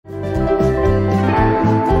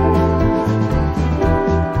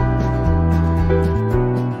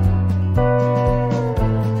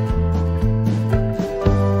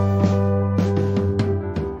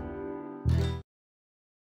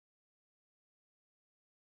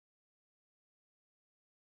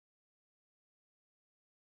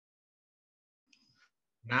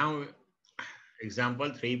Now, example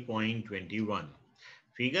 3.21.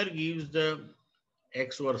 Figure gives the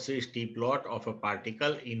x versus t plot of a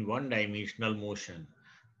particle in one-dimensional motion.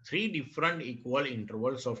 Three different equal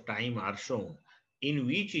intervals of time are shown. In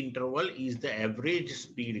which interval is the average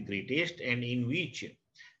speed greatest and in which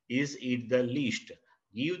is it the least?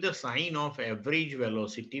 Give the sign of average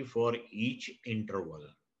velocity for each interval.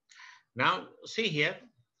 Now, see here,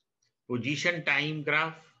 position time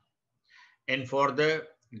graph, and for the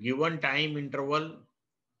given time interval,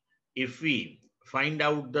 if we find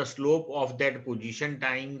out the slope of that position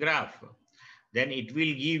time graph, then it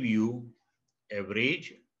will give you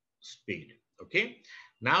average speed. Okay.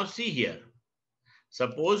 Now see here,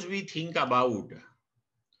 suppose we think about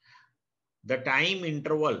the time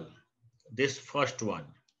interval, this first one.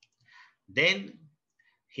 Then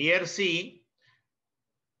here see,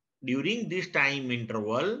 during this time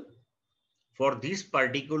interval, for this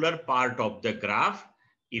particular part of the graph,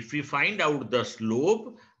 if we find out the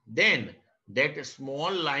slope, then that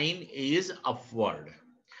small line is upward.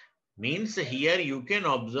 Means here you can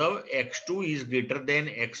observe x2 is greater than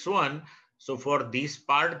x1. So for this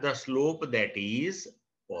part, the slope that is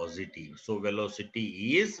positive. So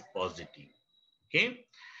velocity is positive. Okay.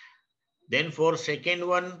 Then for second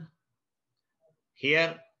one,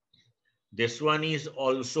 here, this one is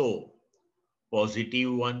also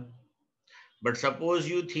positive one. But suppose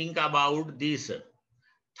you think about this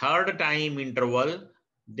third time interval,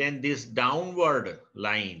 then this downward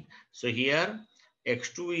line. So here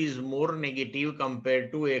x2 is more negative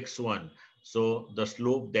compared to x1. So the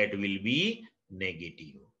slope that will be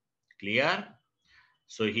negative. Clear?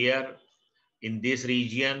 So here in this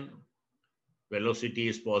region, velocity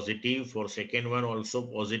is positive. For second one also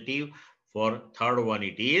positive. For third one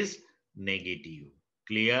it is negative.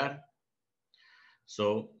 Clear?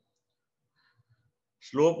 So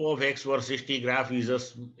slope of x versus t graph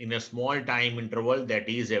is in a small time interval, that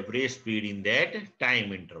is average speed in that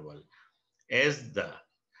time interval. As the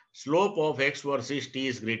slope of x versus t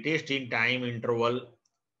is greatest in time interval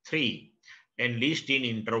 3 and least in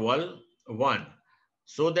interval 1.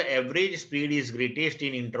 So the average speed is greatest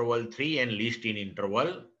in interval 3 and least in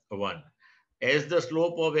interval 1. As the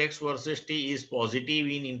slope of x versus t is positive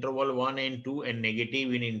in interval 1 and 2 and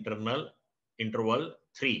negative in interval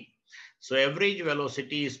 3. So average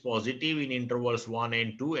velocity is positive in intervals 1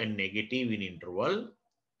 and 2 and negative in interval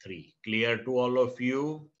 3. Clear to all of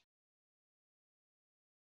you?